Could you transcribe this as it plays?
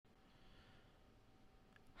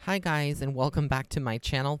Hi, guys, and welcome back to my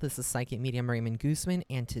channel. This is Psychic Medium Raymond Guzman,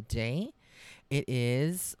 and today it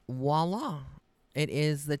is voila. It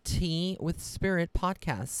is the Tea with Spirit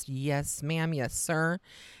podcast. Yes, ma'am. Yes, sir.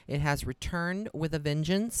 It has returned with a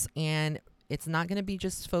vengeance, and it's not going to be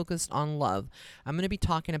just focused on love. I'm going to be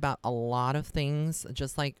talking about a lot of things,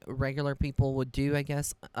 just like regular people would do, I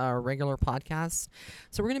guess, a regular podcast.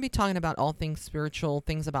 So, we're going to be talking about all things spiritual,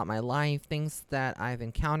 things about my life, things that I've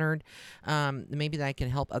encountered, maybe that I can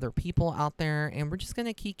help other people out there. And we're just going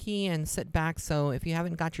to kiki and sit back. So, if you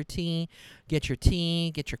haven't got your tea, get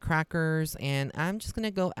your crackers, and I'm just going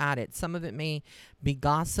to go at it. Some of it may be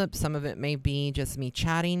gossip, some of it may be just me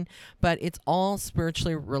chatting, but it's all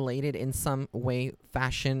spiritually related in some way,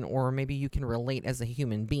 fashion, or maybe you can relate as a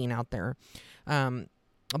human being out there. Um,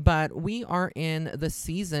 but we are in the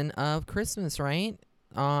season of Christmas, right?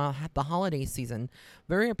 The holiday season.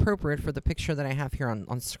 Very appropriate for the picture that I have here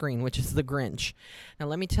on screen, which is the Grinch. Now,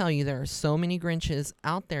 let me tell you, there are so many Grinches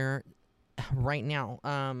out there right now.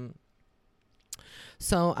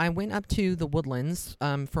 So I went up to the Woodlands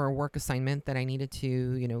for a work assignment that I needed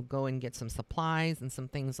to, go and get some supplies and some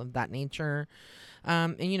things of that nature.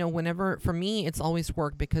 Whenever, for me, it's always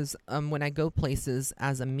work because when I go places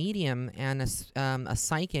as a medium and a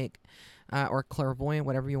psychic, or clairvoyant,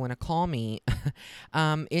 whatever you want to call me,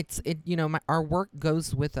 our work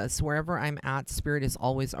goes with us wherever I'm at. Spirit is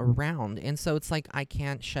always around, and so it's like I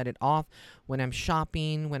can't shut it off. When I'm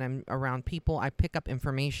shopping, when I'm around people, I pick up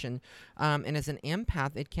information, and as an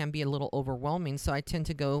empath, it can be a little overwhelming. So I tend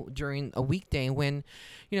to go during a weekday when,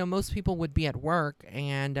 most people would be at work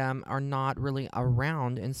and are not really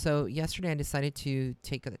around. And so yesterday, I decided to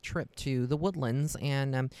take a trip to the Woodlands,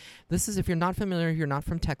 and this is, if you're not familiar, if you're not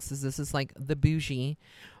from Texas, this is like the bougie.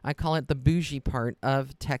 I call it the bougie part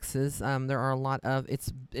of Texas. There are a lot of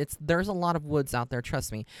there's a lot of woods out there,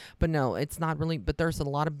 trust me. But no, it's not really. But there's a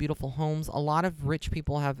lot of beautiful homes. A lot of rich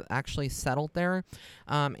people have actually settled there,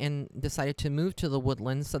 and decided to move to the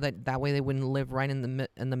Woodlands so that way they wouldn't live right in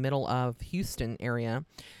the middle of Houston area.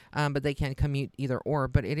 But they can commute either or.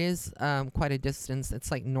 But it is quite a distance. It's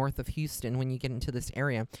like north of Houston when you get into this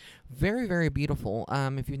area. Very, very beautiful.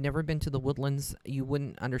 If you've never been to the Woodlands, you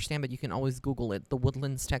wouldn't understand, but you can always Google it. The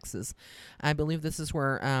Woodlands, Texas. I believe this is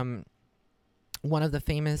where one of the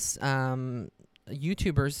famous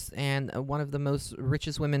YouTubers and one of the most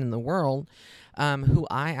richest women in the world, who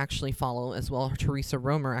I actually follow as well, Teresa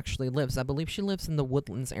Romer, actually lives. I believe she lives in the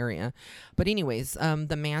Woodlands area. But anyways,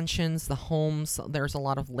 the mansions, the homes, there's a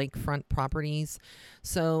lot of lakefront properties.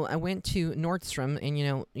 So I went to Nordstrom,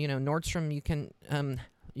 and Nordstrom,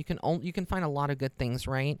 you can find a lot of good things,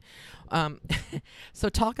 right? Um, so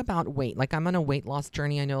talk about weight. Like, I'm on a weight loss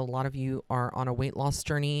journey. I know a lot of you are on a weight loss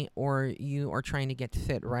journey, or you are trying to get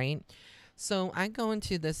fit, right? So I go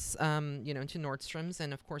into this, into Nordstrom's,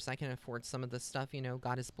 and of course I can afford some of this stuff.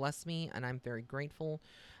 God has blessed me, and I'm very grateful.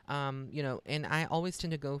 And I always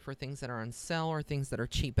tend to go for things that are on sale or things that are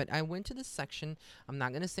cheap. But I went to this section. I'm not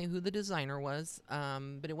going to say who the designer was,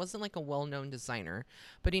 but it wasn't like a well-known designer.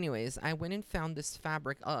 But anyways, I went and found this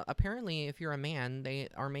fabric. Apparently, if you're a man, they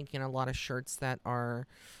are making a lot of shirts that are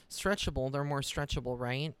stretchable. They're more stretchable,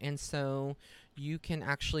 right? And so you can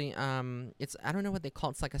actually, I don't know what they call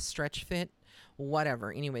it. It's like a stretch fit,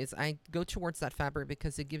 whatever. Anyways, I go towards that fabric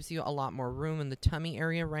because it gives you a lot more room in the tummy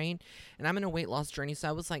area, right? And I'm in a weight loss journey, so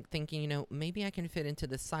I was like thinking, maybe I can fit into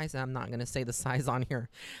this size. And I'm not going to say the size on here,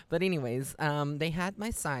 but anyways, they had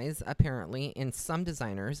my size apparently in some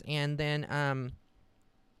designers. And then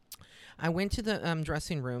I went to the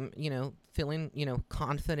dressing room, feeling,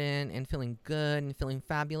 confident and feeling good and feeling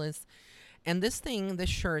fabulous. And this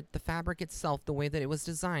shirt, the fabric itself, the way that it was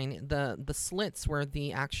designed, the slits where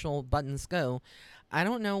the actual buttons go, I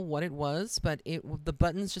don't know what it was, but the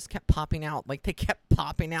buttons just kept popping out. Like, they kept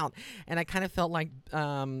popping out, and I kind of felt like,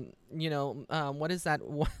 what is that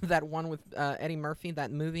that one with Eddie Murphy, that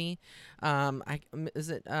movie? Is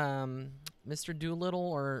it Mr.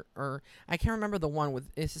 Doolittle, or I can't remember the one with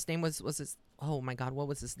his name was his. Oh my God, what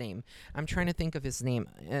was his name? I'm trying to think of his name,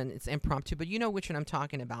 and it's impromptu, but you know which one I'm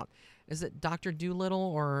talking about. Is it Dr. Doolittle,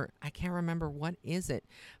 or I can't remember what is it?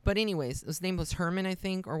 But anyways, his name was Herman, I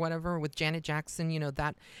think, or whatever, with Janet Jackson.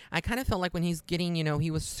 That I kind of felt like when he's getting,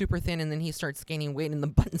 he was super thin, and then he starts gaining weight, and the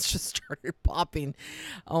buttons just started popping.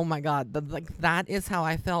 Oh my God, that is how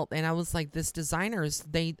I felt, and I was like, this designers,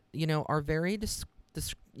 they are very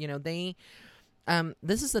they.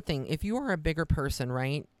 This is the thing. If you are a bigger person,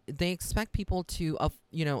 right, they expect people to,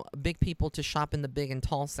 big people to shop in the big and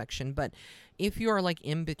tall section. But if you are like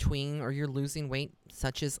in between, or you're losing weight,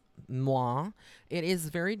 such as moi, it is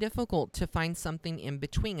very difficult to find something in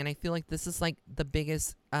between. And I feel like this is like the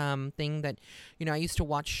biggest thing that, I used to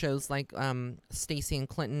watch shows like Stacy and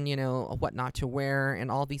Clinton, what not to wear and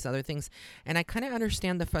all these other things. And I kind of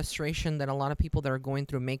understand the frustration that a lot of people that are going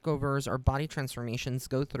through makeovers or body transformations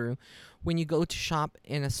go through when you go to shop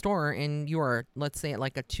in a store and you are, let's say,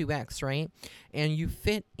 like a 2X, right? And you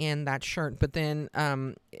fit in that shirt, but then,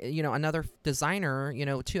 another designer,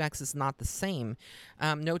 2X is not the same.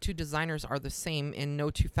 No two designers are the same, and no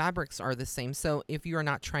two fabrics are the same. So if you are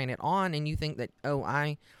not trying it on and you think that,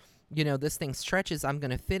 this thing stretches, I'm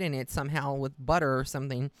going to fit in it somehow with butter or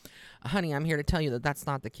something, honey, I'm here to tell you that that's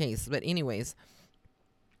not the case. But anyways,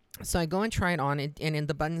 so I go and try it on, and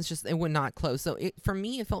the buttons it would not close. So for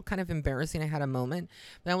me, it felt kind of embarrassing. I had a moment,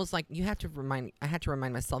 but I was like, I had to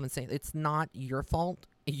remind myself and say, it's not your fault.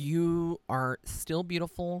 You are still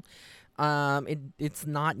beautiful. It's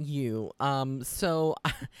not you. So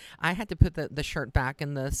I had to put the shirt back,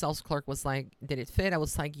 and the sales clerk was like, "Did it fit?" I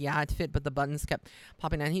was like, "Yeah, it fit," but the buttons kept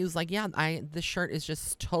popping out. He was like, "Yeah, this shirt is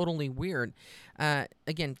just totally weird."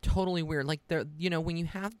 Again, totally weird. Like when you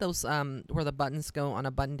have those where the buttons go on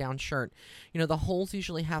a button-down shirt, the holes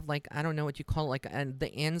usually have, like, I don't know what you call it, like, and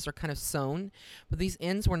the ends are kind of sewn, but these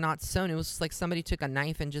ends were not sewn. It was just like somebody took a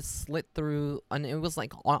knife and just slit through, and it was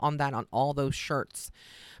like on all those shirts.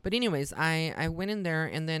 But anyways, I went in there,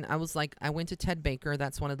 and then I was like, I went to Ted Baker.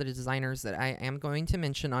 That's one of the designers that I am going to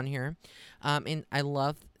mention on here. And I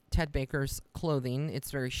love Ted Baker's clothing. It's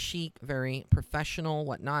very chic, very professional,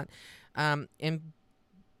 whatnot. And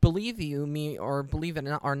believe it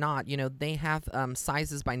or not, they have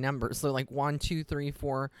sizes by numbers. So like 1, 2, 3,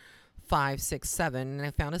 4, 5, 6, 7, and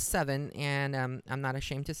I found a 7, and I'm not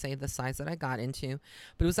ashamed to say the size that I got into,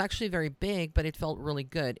 but it was actually very big, but it felt really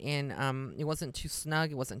good, and it wasn't too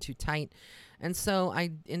snug, it wasn't too tight, and so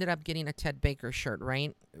I ended up getting a Ted Baker shirt,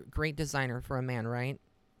 right? Great designer for a man, right?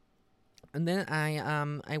 And then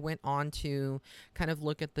I went on to kind of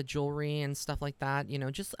look at the jewelry and stuff like that.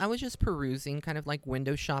 I was just perusing, kind of like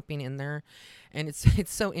window shopping in there, and it's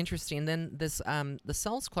it's so interesting. Then this the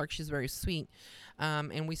sales clerk, she's very sweet,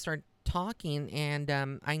 and we started talking,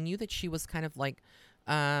 and I knew that she was kind of like.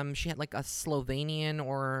 She had like a Slovenian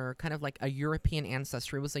or kind of like a European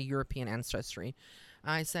ancestry. It was a European ancestry.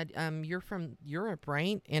 I said, "You're from Europe,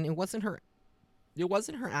 right?" And it wasn't her. It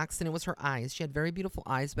wasn't her accent, it was her eyes. She had very beautiful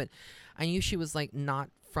eyes, but I knew she was like not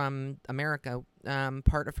from America.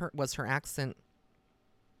 Part of her was her accent,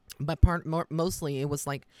 but mostly it was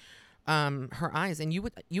like her eyes. And you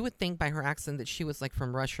would think by her accent that she was like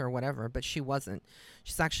from Russia or whatever, but she wasn't.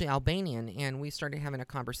 She's actually Albanian, and we started having a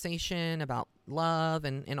conversation about love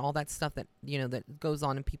and all that stuff that that goes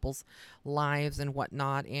on in people's lives and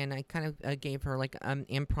whatnot. And I kind of gave her like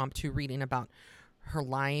impromptu reading about her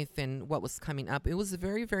life and what was coming up. It was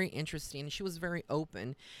very, very interesting. She was very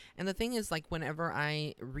open. And the thing is, like, whenever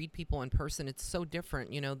I read people in person, it's so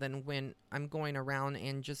different, than when I'm going around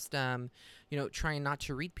and just, trying not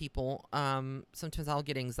to read people. Sometimes I'll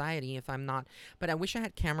get anxiety if I'm not. But I wish I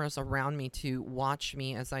had cameras around me to watch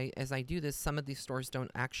me as I do this. Some of these stores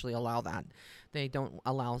don't actually allow that. They don't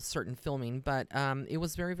allow certain filming. But it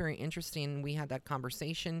was very, very interesting. We had that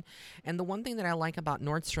conversation. And the one thing that I like about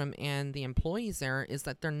Nordstrom and the employees there is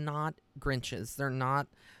that they're not Grinches. They're not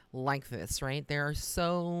like this, right? They're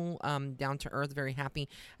so down to earth, very happy.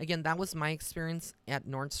 Again, that was my experience at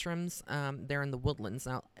Nordstrom's. There in the Woodlands.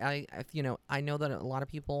 Now, I know that a lot of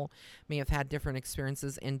people may have had different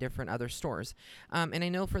experiences in different other stores, and I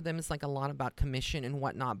know for them it's like a lot about commission and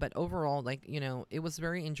whatnot. But overall, like it was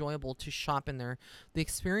very enjoyable to shop in there. The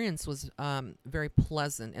experience was very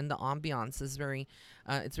pleasant, and the ambiance is very.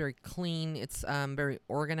 It's very clean. It's very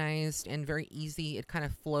organized and very easy. It kind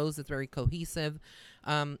of flows. It's very cohesive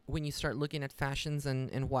when you start looking at fashions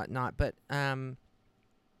and whatnot. But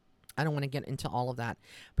I don't want to get into all of that.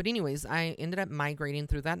 But anyways, I ended up migrating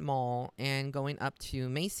through that mall and going up to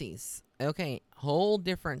Macy's. Okay, whole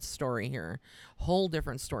different story here. Whole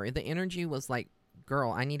different story. The energy was like,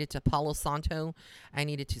 girl, I needed to Palo Santo. I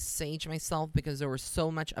needed to sage myself because there was so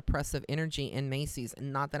much oppressive energy in Macy's.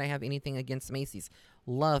 And not that I have anything against Macy's.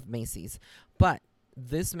 Love Macy's. But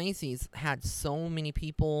this Macy's had so many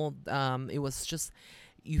people. It was just,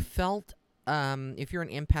 you felt, if you're an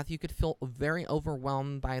empath, you could feel very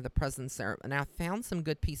overwhelmed by the presence there. And I found some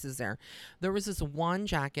good pieces there. There was this one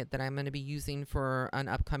jacket that I'm going to be using for an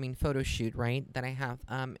upcoming photo shoot, right? That I have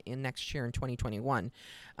in next year in 2021.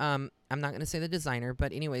 I'm not going to say the designer,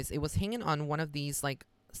 but anyways, it was hanging on one of these like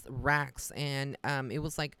racks, and it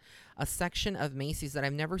was like a section of Macy's that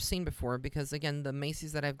I've never seen before, because again, the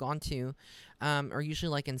Macy's that I've gone to are usually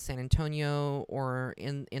like in San Antonio or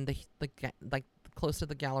in the like close to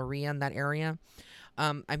the Galleria in that area.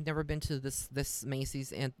 I've never been to this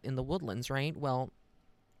Macy's in the Woodlands, right? Well,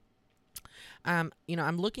 I'm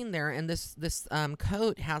looking there, and this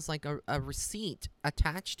coat has like a receipt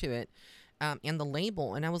attached to it, and the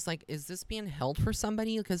label, and I was like, is this being held for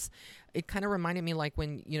somebody? Because it kind of reminded me like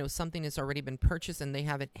when something has already been purchased and they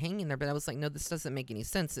have it hanging there. But I was like, no, this doesn't make any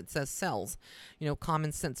sense. It says sells,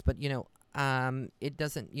 common sense, but it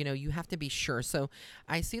doesn't. You have to be sure. So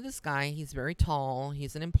I see this guy. He's very tall.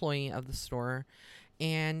 He's an employee of the store,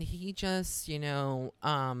 and he just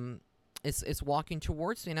is walking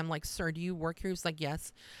towards me, and I'm like, sir, do you work here? He's like,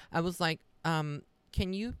 yes. I was like,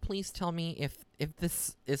 can you please tell me if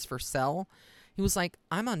this is for sale? He was like,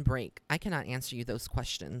 I'm on break. I cannot answer you those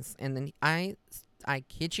questions. And then I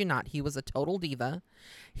kid you not, he was a total diva.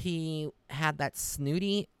 He had that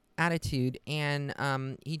snooty attitude,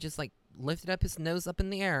 and he just like lifted up his nose up in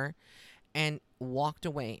the air and walked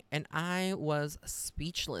away. And I was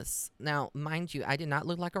speechless. Now, mind you, I did not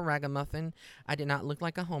look like a ragamuffin. I did not look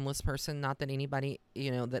like a homeless person. Not that anybody,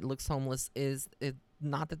 that looks homeless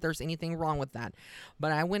not that there's anything wrong with that.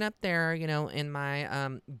 But I went up there, in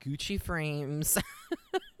my Gucci frames.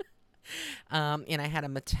 And I had a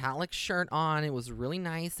metallic shirt on. It was really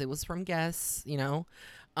nice. It was from Guess.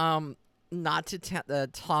 Not to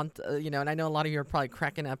taunt, and I know a lot of you are probably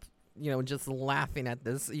cracking up, just laughing at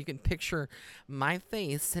this. You can picture my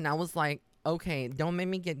face, and I was like, okay, don't make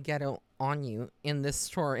me get ghetto on you in this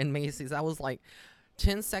store in Macy's. I was like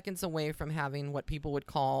 10 seconds away from having what people would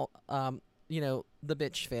call, the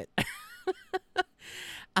bitch fit.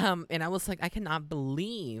 And I was like, I cannot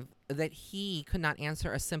believe that he could not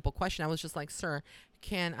answer a simple question. I was just like, sir,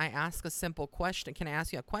 can I ask a simple question? Can I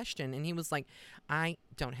ask you a question? And he was like, I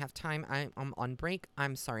don't have time. I'm on break.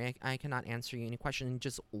 I'm sorry. I cannot answer you any question. And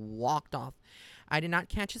just walked off. I did not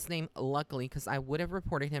catch his name, luckily, because I would have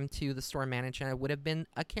reported him to the store manager. I would have been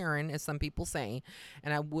a Karen, as some people say,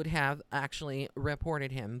 and I would have actually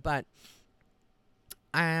reported him. But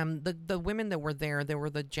the women that were there were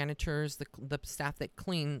the janitors, the staff that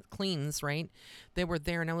cleans, right? They were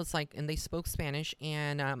there, and I was like, and they spoke Spanish,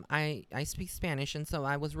 and I speak Spanish, and so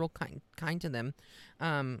I was real kind to them.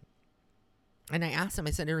 And I asked them,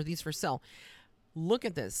 I said, are these for sale? Look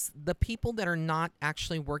at this. The people that are not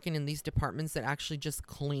actually working in these departments that actually just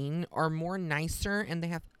clean are more nicer, and they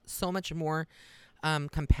have so much more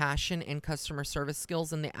compassion and customer service skills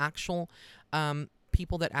than the actual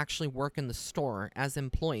people that actually work in the store as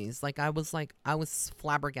employees. I was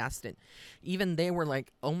flabbergasted. Even they were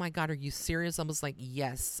like, oh my God, are you serious? I was like,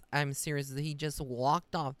 yes, I'm serious. He just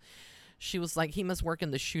walked off. She was like, he must work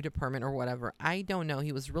in the shoe department or whatever. I don't know.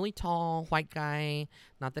 He was really tall, white guy.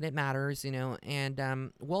 Not that it matters,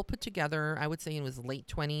 and well put together. I would say he was late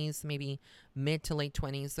 20s, maybe mid to late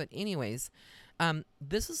 20s. But anyways,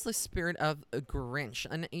 this is the spirit of a Grinch.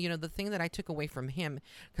 And, the thing that I took away from him,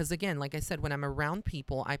 because again, like I said, when I'm around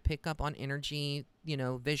people, I pick up on energy,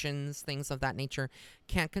 visions, things of that nature.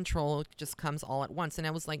 Can't control, it just comes all at once. And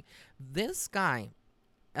I was like, this guy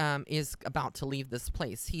is about to leave this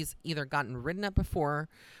place. He's either gotten ridden up before,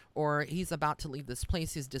 or he's about to leave this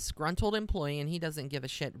place. He's a disgruntled employee, and he doesn't give a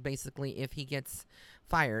shit, basically, if he gets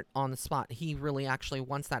fired on the spot. He really actually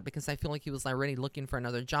wants that, because I feel like he was already looking for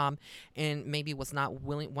another job and maybe was not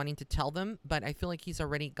wanting to tell them, but I feel like he's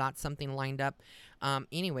already got something lined up.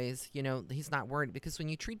 Anyways, he's not worried, because when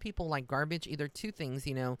you treat people like garbage, either two things,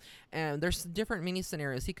 and there's different mini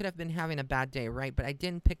scenarios. He could have been having a bad day, right? But I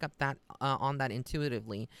didn't pick up that on that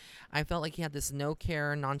intuitively. I felt like he had this no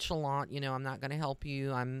care, nonchalant, I'm not going to help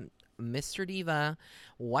you. I'm Mr. Diva,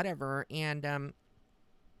 whatever. And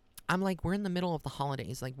I'm like, we're in the middle of the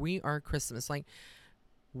holidays. Like, we are Christmas. Like,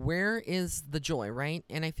 where is the joy, right?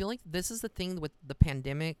 And I feel like this is the thing with the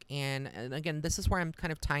pandemic. And again, this is where I'm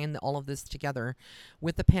kind of tying all of this together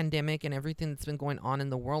with the pandemic and everything that's been going on in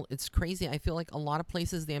the world. It's crazy. I feel like a lot of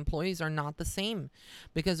places, the employees are not the same,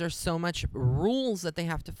 because there's so much rules that they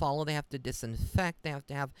have to follow. They have to disinfect. They have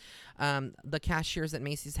to have the cashiers at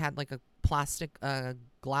Macy's had like a plastic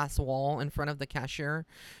glass wall in front of the cashier,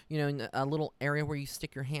 in a little area where you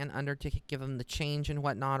stick your hand under to give them the change and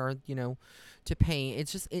whatnot, or to pay.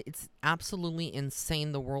 It's absolutely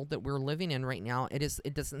insane, the world that we're living in right now.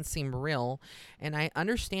 It doesn't seem real. And I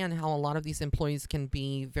understand how a lot of these employees can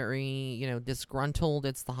be very disgruntled.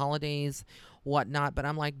 It's the holidays, whatnot, but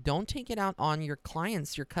I'm like, don't take it out on your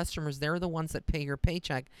clients, your customers. They're the ones that pay your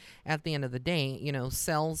paycheck at the end of the day.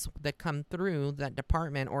 Sales that come through that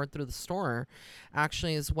department or through the store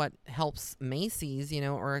actually is what helps Macy's,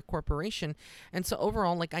 or a corporation. And so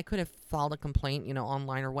overall, like, I could have filed a complaint,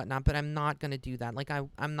 online or whatnot, but I'm not going to do that. Like,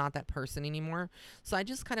 I'm not that person anymore. So I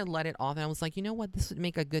just kind of let it off. And I was like, you know what? This would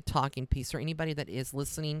make a good talking piece for anybody that is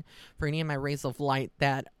listening, for any of my rays of light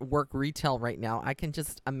that work retail right now. I can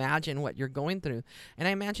just imagine what you're going going through. And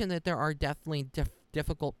I imagine that there are definitely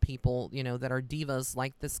difficult people, that are divas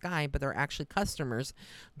like this guy, but they're actually customers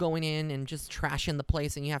going in and just trashing the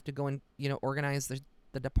place, and you have to go and, organize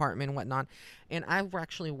the department and whatnot. And I've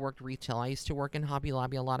actually worked retail. I used to work in Hobby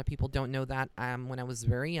Lobby. A lot of people don't know that. When I was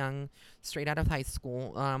very young, straight out of high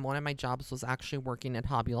school, one of my jobs was actually working at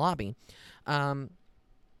Hobby Lobby.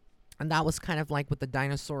 And that was kind of like with the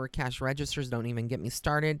dinosaur cash registers, don't even get me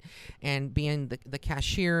started. And being the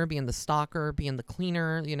cashier, being the stocker, being the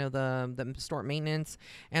cleaner, the store maintenance,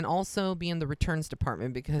 and also being the returns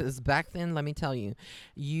department. Because back then, let me tell you,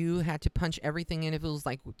 you had to punch everything in. If it was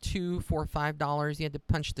like $2, $4, $5, you had to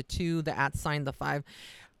punch the 2, the @ sign, the 5.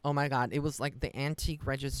 Oh my God, it was like the antique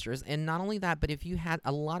registers. And not only that, but if you had,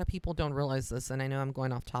 a lot of people don't realize this, and I know I'm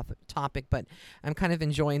going off topic, but I'm kind of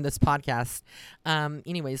enjoying this podcast.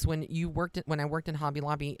 Anyways, when I worked in Hobby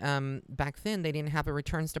Lobby, back then they didn't have a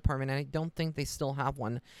returns department, and I don't think they still have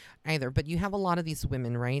one either. But you have a lot of these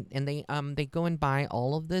women, right? And they go and buy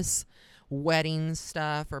all of this wedding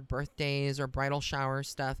stuff or birthdays or bridal shower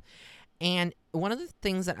stuff. And one of the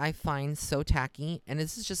things that I find so tacky, and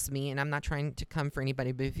this is just me, and I'm not trying to come for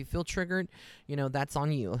anybody, but if you feel triggered, that's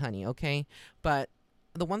on you, honey, okay? But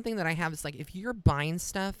the one thing that I have is, like, if you're buying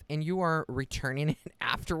stuff and you are returning it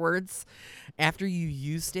afterwards, after you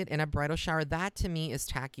used it in a bridal shower, that to me is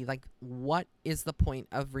tacky. Like, what is the point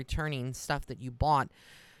of returning stuff that you bought?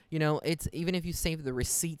 It's even if you save the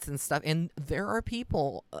receipts and stuff. And there are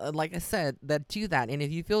people, like I said, that do that. And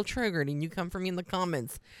if you feel triggered and you come for me in the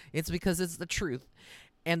comments, it's because it's the truth.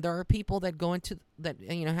 And there are people that go into that,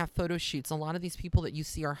 have photo shoots. A lot of these people that you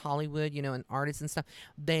see are Hollywood, and artists and stuff.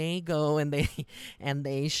 They go and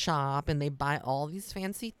they shop and they buy all these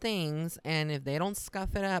fancy things. And if they don't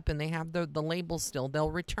scuff it up and they have the label still,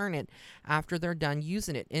 they'll return it after they're done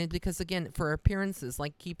using it. And because, again, for appearances,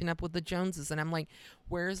 like keeping up with the Joneses. And I'm like,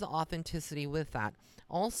 where's the authenticity with that?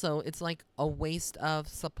 Also, it's like a waste of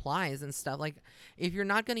supplies and stuff. Like, if you're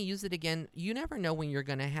not going to use it again, you never know when you're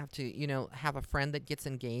going to have to, have a friend that gets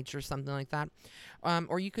engaged or something like that.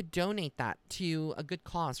 Or you could donate that to a good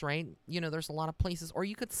cause, right? There's a lot of places. Or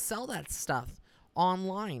you could sell that stuff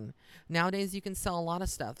online. Nowadays, you can sell a lot of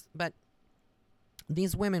stuff. But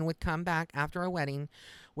these women would come back after a wedding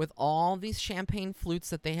with all these champagne flutes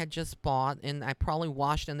that they had just bought, and I probably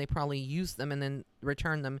washed and they probably used them and then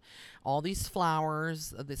returned them. All these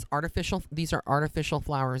flowers, these are artificial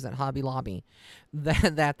flowers at Hobby Lobby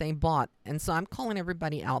that they bought. And so I'm calling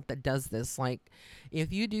everybody out that does this. Like,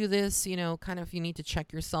 if you do this, kind of, you need to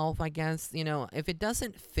check yourself, I guess. If it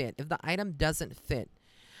doesn't fit, if the item doesn't fit,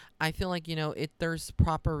 I feel like, there's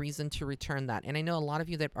proper reason to return that. And I know a lot of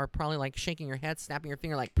you that are probably like shaking your head, snapping your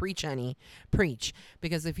finger, like, preach, honey, preach.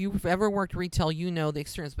 Because if you've ever worked retail, you know the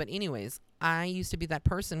experience. But anyways, I used to be that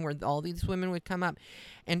person where all these women would come up.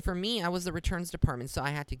 And for me, I was the returns department. So I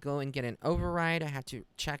had to go and get an override. I had to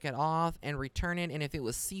check it off and return it. And if it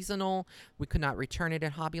was seasonal, we could not return it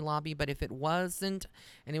at Hobby Lobby. But if it wasn't,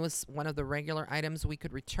 and it was one of the regular items, we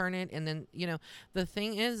could return it. And then, the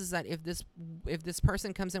thing is that if this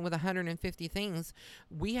person comes in with 150 things,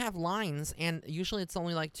 we have lines. And usually it's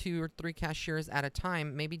only like 2 or 3 cashiers at a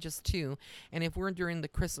time, maybe just 2. And if we're during the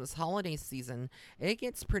Christmas holiday season, it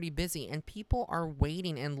gets pretty busy. And people are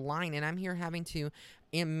waiting in line, and I'm here having to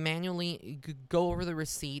manually go over the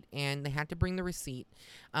receipt, and they had to bring the receipt,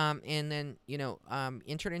 and then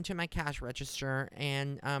enter it into my cash register,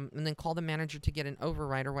 and then call the manager to get an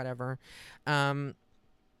override or whatever, and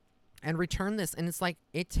return this. And it's like,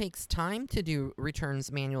 it takes time to do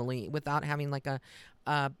returns manually without having like a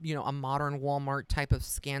modern Walmart type of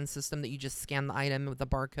scan system that you just scan the item with the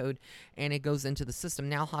barcode and it goes into the system.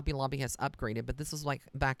 Now Hobby Lobby has upgraded, but this was like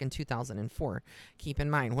back in 2004. Keep in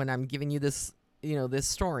mind, when I'm giving you this, this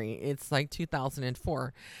story, it's like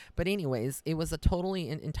 2004. But anyways, it was a totally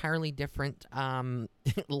entirely different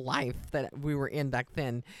life that we were in back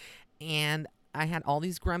then. And I had all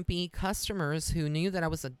these grumpy customers who knew that I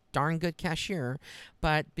was a darn good cashier,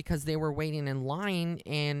 but because they were waiting in line,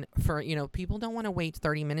 and for, people don't want to wait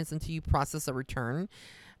 30 minutes until you process a return.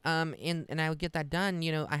 And I would get that done,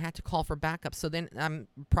 I had to call for backup. So then I'm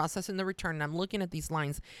processing the return and I'm looking at these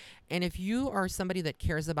lines. And if you are somebody that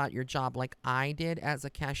cares about your job, like I did as a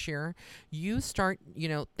cashier, you start,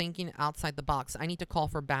 thinking outside the box. I need to call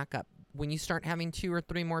for backup. When you start having 2 or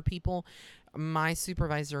 3 more people, my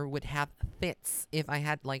supervisor would have fits if I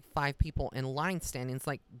had like 5 people in line standing. It's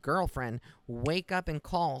like, girlfriend, wake up and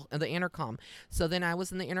call the intercom. So then I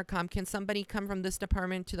was in the intercom. Can somebody come from this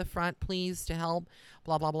department to the front, please, to help?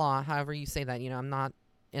 Blah, blah, blah. However you say that. I'm not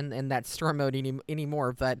in that store mode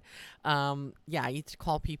anymore. But yeah, I used to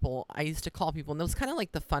call people, and that was kind of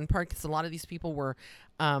like the fun part because a lot of these people were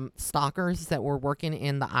stalkers that were working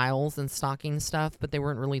in the aisles and stocking stuff, but they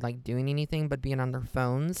weren't really like doing anything but being on their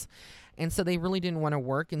phones, and so they really didn't want to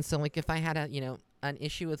work. And so like if I had a an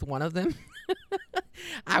issue with one of them,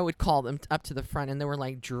 I would call them up to the front, and they were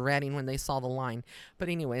like dreading when they saw the line. But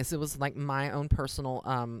anyways, it was like my own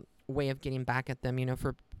personal way of getting back at them,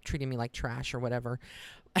 for treating me like trash or whatever.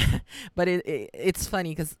 But it's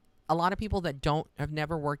funny because a lot of people that don't have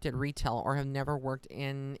never worked at retail or have never worked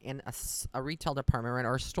in a retail department, right,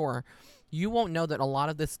 or a store, you won't know that a lot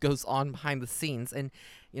of this goes on behind the scenes. And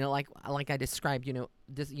like I described,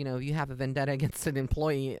 if you have a vendetta against an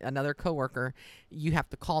employee, another coworker, you have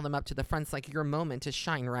to call them up to the front. It's like your moment to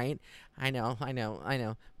shine, right? I know,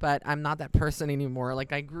 but I'm not that person anymore.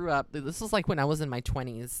 Like I grew up, this was like when I was in my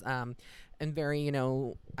 20s, and very,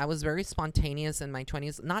 I was very spontaneous in my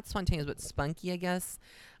 20s. Not spontaneous, but spunky, I guess,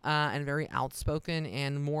 and very outspoken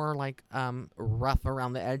and more like rough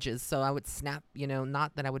around the edges. So I would snap,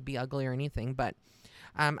 not that I would be ugly or anything, but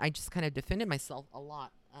I just kind of defended myself a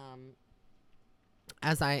lot.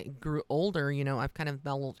 As I grew older, I've kind of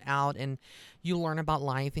mellowed out, and you learn about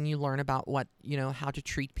life, and you learn about what, how to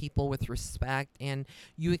treat people with respect, and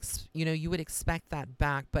you would expect that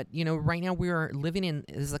back. But, right now we are living in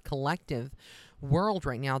as a collective world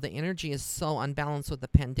right now. The energy is so unbalanced with the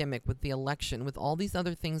pandemic, with the election, with all these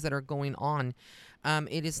other things that are going on.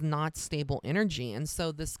 It is not stable energy. And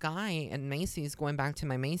so this guy at Macy's, going back to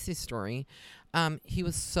my Macy's story, he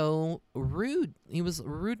was so rude. He was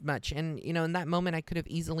rude much. And, in that moment, I could have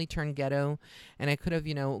easily turned ghetto, and I could have,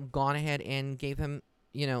 gone ahead and gave him,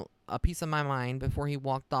 a piece of my mind before he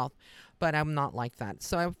walked off. But I'm not like that.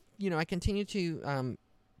 So I continue to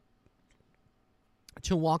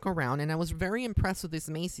walk around, and I was very impressed with this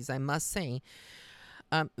Macy's, I must say.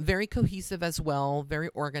 Very cohesive as well, very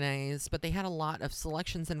organized, but they had a lot of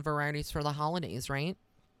selections and varieties for the holidays, right?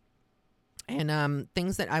 And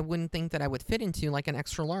things that I wouldn't think that I would fit into, like an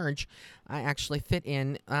extra large, I actually fit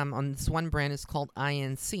in. On this one brand is called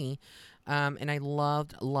INC, and I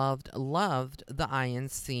loved the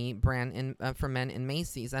INC brand for men in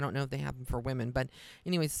Macy's. I don't know if they have them for women, but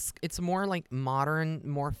anyways, it's more like modern,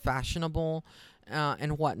 more fashionable,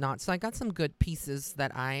 and whatnot. So I got some good pieces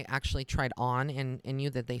that I actually tried on and knew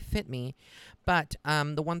that they fit me. But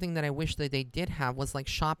the one thing that I wish that they did have was like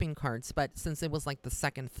shopping carts. But since it was like the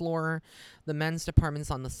second floor, the men's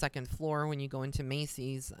department's on the second floor when you go into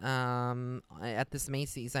Macy's, at this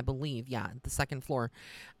Macy's, I believe, yeah, the second floor,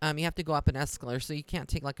 you have to go up an escalator, so you can't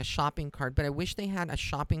take like a shopping cart. But I wish they had a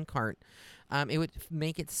shopping cart. It would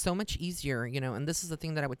make it so much easier, and this is the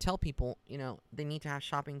thing that I would tell people, they need to have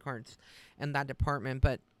shopping carts in that department.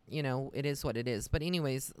 But, it is what it is. But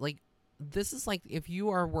anyways, like, this is like if you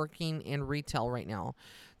are working in retail right now,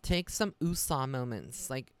 take some USA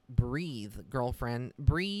moments. Like, breathe, girlfriend.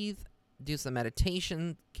 Breathe. Do some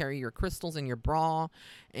meditation. Carry your crystals in your bra,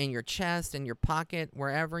 in your chest, in your pocket,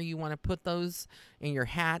 wherever you want to put those, in your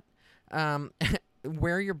hat.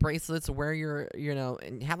 Wear your bracelets. Wear your,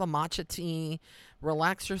 and have a matcha tea.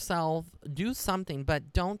 Relax yourself. Do something,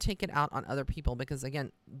 but don't take it out on other people, because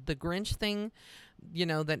again, the Grinch thing,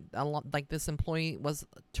 that a lot like this employee was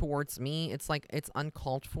towards me, it's like it's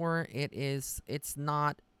uncalled for. It's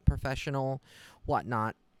not professional,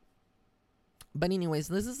 whatnot. But anyways,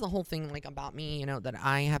 this is the whole thing, like, about me, that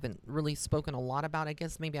I haven't really spoken a lot about. I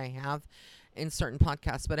guess maybe I have in certain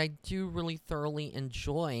podcasts, but I do really thoroughly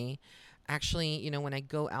enjoy, actually, when I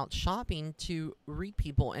go out shopping, to read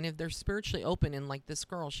people. And if they're spiritually open, and like this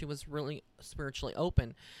girl, she was really spiritually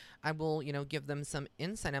open, I will, give them some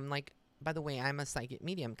insight. I'm like, by the way, I'm a psychic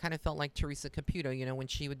medium. Kind of felt like Teresa Caputo, when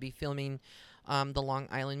she would be filming the Long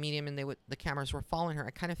Island Medium, and the cameras were following her.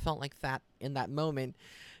 I kind of felt like that in that moment,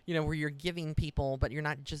 where you're giving people, but you're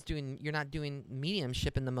not doing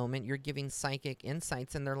mediumship in the moment. You're giving psychic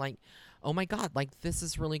insights, and they're like, oh my God, like, this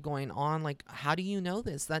is really going on. Like, how do you know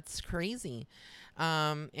this? That's crazy.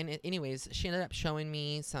 Anyways, she ended up showing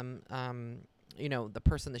me some, the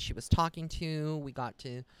person that she was talking to. We got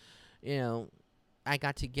to, I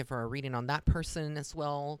got to give her a reading on that person as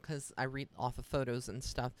well, because I read off of photos and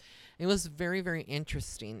stuff. It was very, very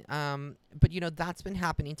interesting. But, that's been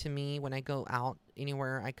happening to me when I go out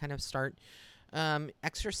anywhere. I kind of start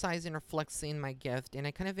exercising or flexing my gift, and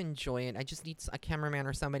I kind of enjoy it. I just need a cameraman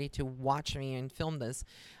or somebody to watch me and film this.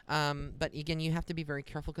 But again, you have to be very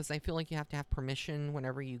careful, because I feel like you have to have permission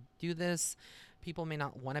whenever you do this. People may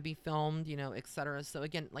not want to be filmed, etc. So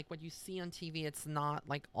again, like what you see on TV, it's not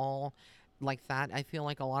like all like that. I feel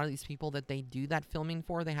like a lot of these people that they do that filming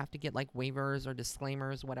for, they have to get like waivers or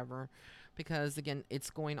disclaimers, whatever, because again, it's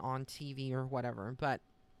going on TV or whatever. But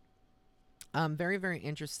very, very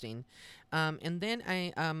interesting. And then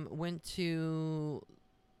I went to,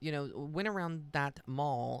 went around that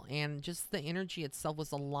mall, and just the energy itself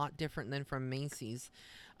was a lot different than from Macy's.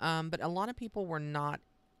 But a lot of people were not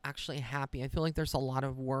actually happy. I feel like there's a lot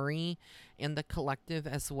of worry in the collective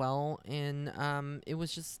as well. And it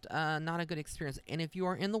was just not a good experience. And if you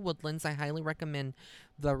are in the Woodlands, I highly recommend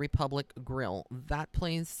the Republic Grill. That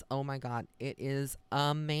place, oh my God, it is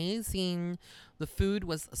amazing. The food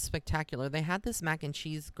was spectacular. They had this mac and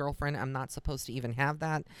cheese, girlfriend. I'm not supposed to even have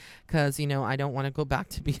that because, I don't want to go back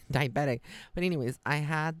to being diabetic. But anyways, I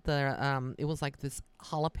had it was like this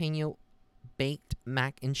jalapeno baked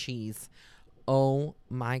mac and cheese. Oh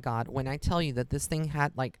my God. When I tell you that this thing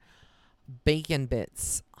had like bacon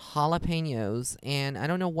bits, jalapenos, and I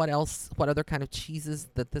don't know what else, what other kind of cheeses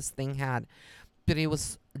that this thing had, but it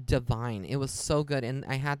was divine. It was so good. And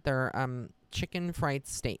I had their chicken fried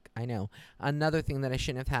steak. I know. Another thing that I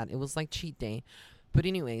shouldn't have had. It was like cheat day. But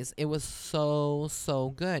anyways, it was so,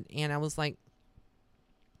 so good. And I was like,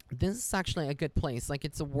 this is actually a good place. Like,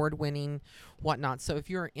 it's award winning, whatnot. So if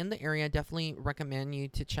you're in the area, definitely recommend you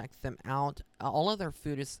to check them out. All of their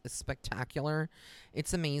food is spectacular.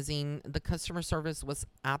 It's amazing. The customer service was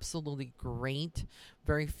absolutely great,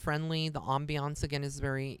 very friendly. The ambiance again is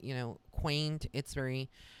very, quaint. It's very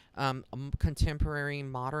contemporary,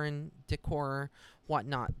 modern decor,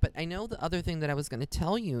 whatnot. But I know the other thing that I was going to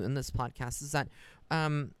tell you in this podcast is that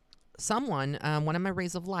someone, one of my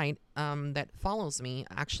rays of light that follows me,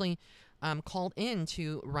 actually called in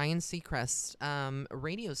to Ryan Seacrest's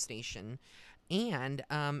radio station. And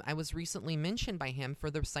I was recently mentioned by him for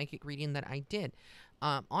the psychic reading that I did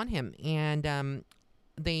on him. And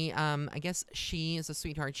I guess she is a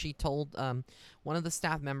sweetheart. She told one of the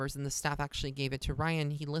staff members, and the staff actually gave it to Ryan.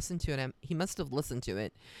 He listened to it. He must have listened to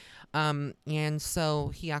it. And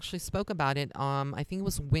so he actually spoke about it. I think it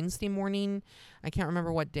was Wednesday morning. I can't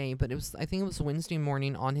remember what day, but I think it was Wednesday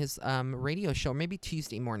morning on his radio show, maybe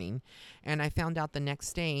Tuesday morning. And I found out the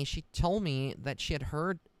next day. She told me that she had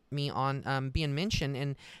heard me on being mentioned,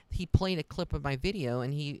 and he played a clip of my video,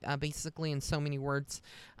 and he basically, in so many words,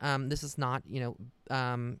 this is not,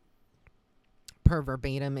 per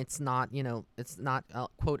verbatim, it's not, it's not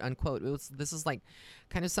quote unquote. This is like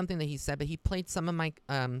kind of something that he said, but he played some of my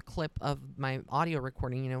clip of my audio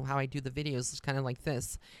recording, how I do the videos. It's kind of like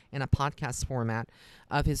this in a podcast format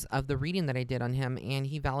of the reading that I did on him. And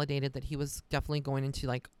he validated that he was definitely going into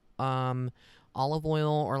like olive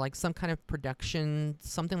oil or like some kind of production,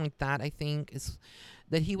 something like that. I think is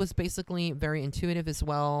that he was basically very intuitive as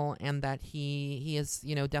well, and that he is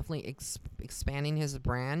definitely expanding his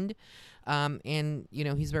brand, and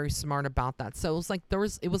he's very smart about that. So it was like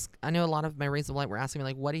I know a lot of my rays of light were asking me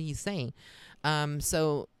like, what did he say?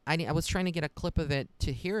 So I was trying to get a clip of it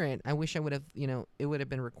to hear it. I wish I would have it would have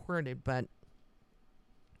been recorded, but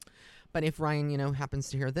if Ryan, happens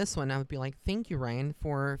to hear this one, I would be like, thank you, Ryan,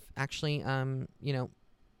 for actually,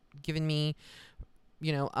 giving me,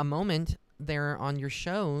 a moment there on your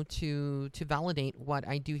show to validate what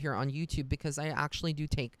I do here on YouTube, because I actually do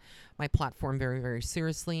take my platform very, very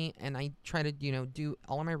seriously, and I try to, do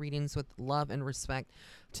all of my readings with love and respect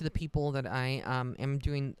to the people that I am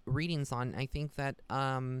doing readings on. I think that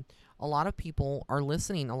a lot of people are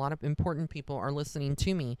listening. A lot of important people are listening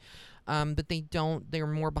to me, but they're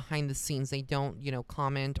more behind the scenes. They don't,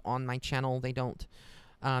 comment on my channel. They don't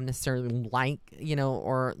necessarily like,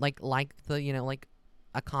 or like the, like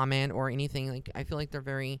a comment or anything. Like, I feel like they're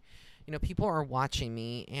very, people are watching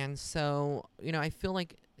me. And so, I feel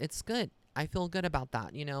like it's good. I feel good about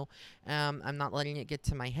that, I'm not letting it get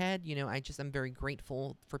to my head. I just am very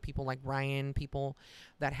grateful for people like Ryan, people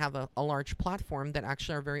that have a large platform that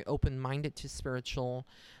actually are very open-minded to spiritual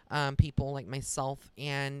people like myself,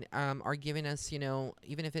 and are giving us,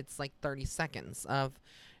 even if it's like 30 seconds of,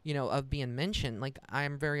 of being mentioned. Like,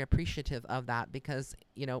 I'm very appreciative of that, because,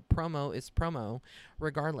 promo is promo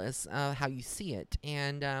regardless of how you see it.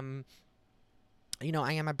 And,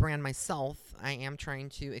 I am a brand myself. I am trying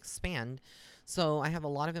to expand. So I have a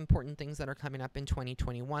lot of important things that are coming up in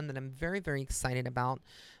 2021 that I'm very, very excited about.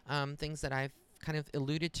 Things that I've kind of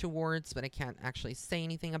alluded towards, but I can't actually say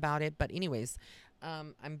anything about it. But anyways,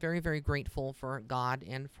 I'm very, very grateful for God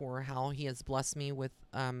and for how he has blessed me with,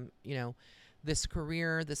 this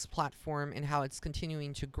career, this platform, and how it's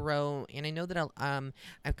continuing to grow. And I know that I'm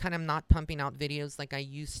kind of not pumping out videos like I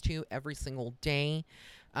used to every single day.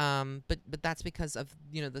 But that's because of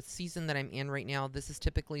the season that I'm in right now. This is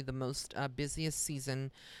typically the most busiest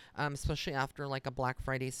season, especially after like a Black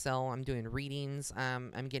Friday sale. I'm doing readings.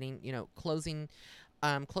 I'm getting closing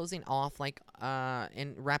off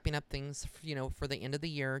and wrapping up things for the end of the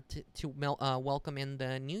year to welcome in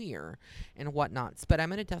the new year and whatnots. But I'm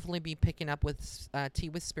going to definitely be picking up with Tea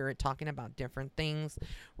with Spirit, talking about different things.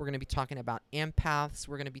 We're going to be talking about empaths.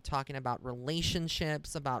 We're going to be talking about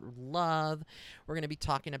relationships, about love. We're going to be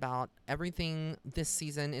talking about everything this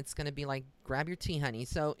season. It's going to be like grab your tea, honey.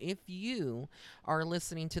 So if you are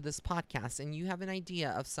listening to this podcast and you have an idea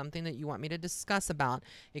of something that you want me to discuss about,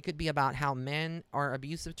 it could be about how men are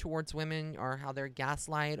abusive towards women, or how they're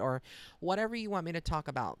gaslight, or whatever you want me to talk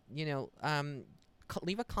about,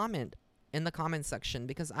 leave a comment in the comment section,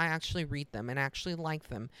 because I actually read them and actually like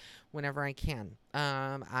them whenever I can.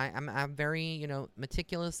 I'm very,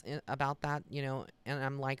 meticulous about that, and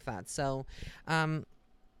I'm like that. So,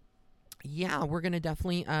 yeah, we're going to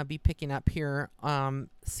definitely be picking up here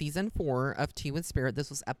season 4 of Tea with Spirit.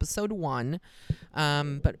 This was episode 1.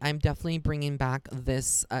 But I'm definitely bringing back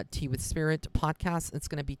this Tea with Spirit podcast. It's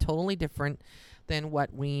going to be totally different than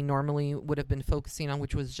what we normally would have been focusing on,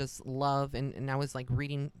 which was just love. And I was like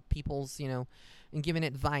reading people's, and giving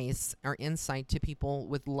advice or insight to people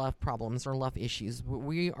with love problems or love issues.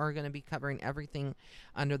 We are going to be covering everything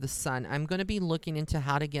under the sun. I'm going to be looking into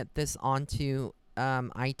how to get this onto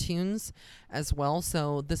iTunes as well.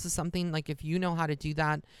 So this is something, like, if you know how to do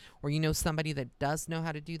that, or you know somebody that does know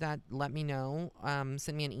how to do that, let me know.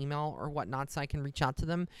 Send me an email or whatnot so I can reach out to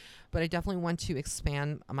them. But I definitely want to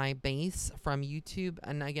expand my base from YouTube.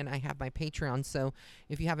 And again, I have my Patreon. So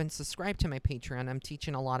if you haven't subscribed to my Patreon, I'm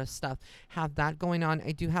teaching a lot of stuff. Have that going on.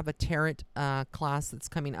 I do have a tarot class that's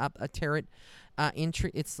coming up. A tarot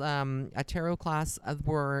it's a tarot class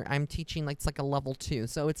where I'm teaching, like, it's like a level 2,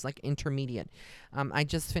 so it's like intermediate. I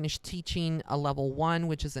just finished teaching a level 1,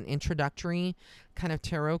 which is an introductory kind of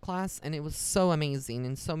tarot class, and it was so amazing,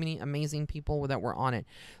 and so many amazing people that were on it.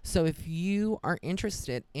 So if you are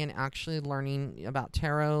interested in actually learning about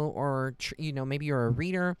tarot, or maybe you're a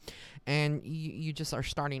reader and you just are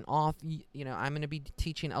starting off, I'm going to be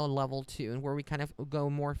teaching a level 2, and where we kind of go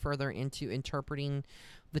more further into interpreting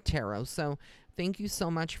the tarot. So thank you so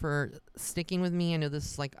much for sticking with me. I know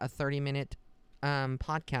this is like a 30-minute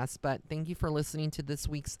podcast, but thank you for listening to this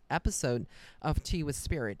week's episode of Tea with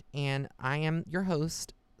Spirit. And I am your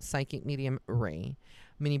host, Psychic Medium Ray.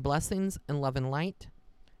 Many blessings and love and light.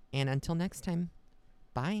 And until next time,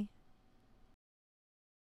 bye.